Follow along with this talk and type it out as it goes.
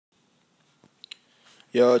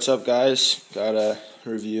Yo, what's up, guys? Got a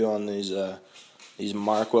review on these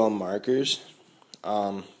Markwell markers.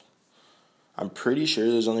 I'm pretty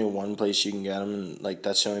sure there's only one place you can get them, and like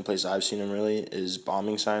that's the only place I've seen them really is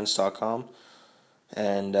bombingscience.com.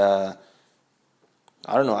 And I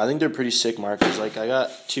don't know. I think they're pretty sick markers. Like I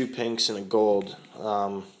got two pinks and a gold.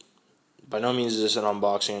 By no means is this an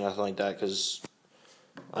unboxing or nothing like that because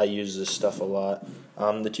I use this stuff a lot.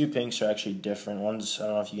 The two pinks are actually different. One's, I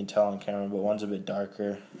don't know if you can tell on camera, but one's a bit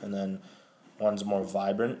darker, and then one's more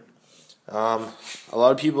vibrant. A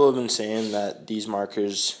lot of people have been saying that these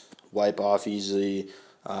markers wipe off easily,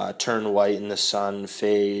 turn white in the sun,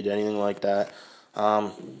 fade, anything like that. I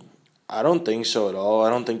don't think so at all. I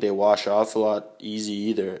don't think they wash off a lot easy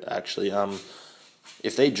either, actually.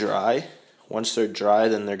 If they dry, once they're dry,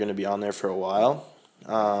 then they're going to be on there for a while.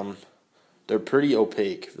 They're pretty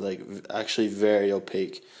opaque, like actually very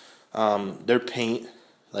opaque. They're paint,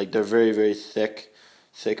 like they're very, very thick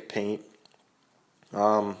paint.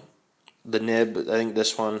 The nib, I think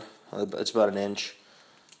this one, it's about an inch.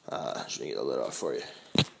 Just gonna get the lid off for you.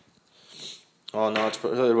 Oh no, it's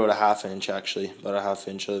probably about a half inch actually, about a half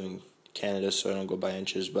inch. I live in Canada, so I don't go by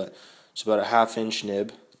inches, but it's about a half-inch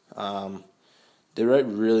nib. They write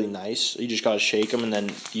really nice. You just gotta shake them, and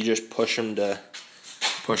then you just push them to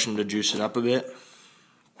juice it up a bit.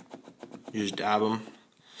 You just dab them,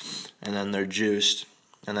 and then they're juiced.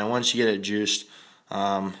 And then once you get it juiced,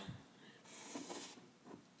 like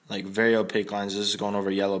very opaque lines. This is going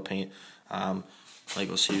over yellow paint. Like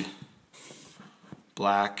we'll see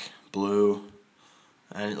black, blue,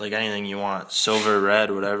 and like anything you want, silver,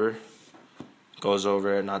 red, whatever goes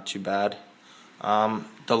over it. Not too bad.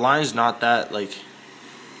 The line's not that like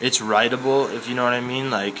it's writable, if you know what I mean.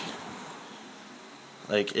 Like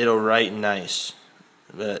it'll write nice,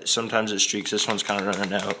 but sometimes it streaks. This one's kind of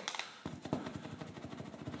running out.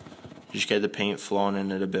 You just get the paint flowing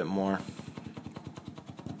in it a bit more.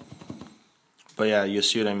 But yeah, you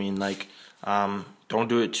see what I mean. Like, don't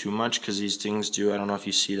do it too much because these things do. I don't know if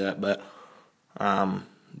you see that, but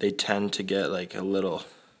they tend to get like a little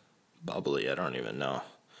bubbly. I don't even know.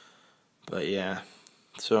 But yeah,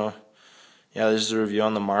 so yeah, this is a review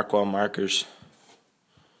on the Markwell markers.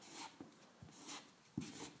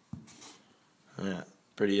 Yeah,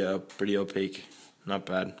 pretty opaque, not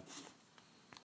bad.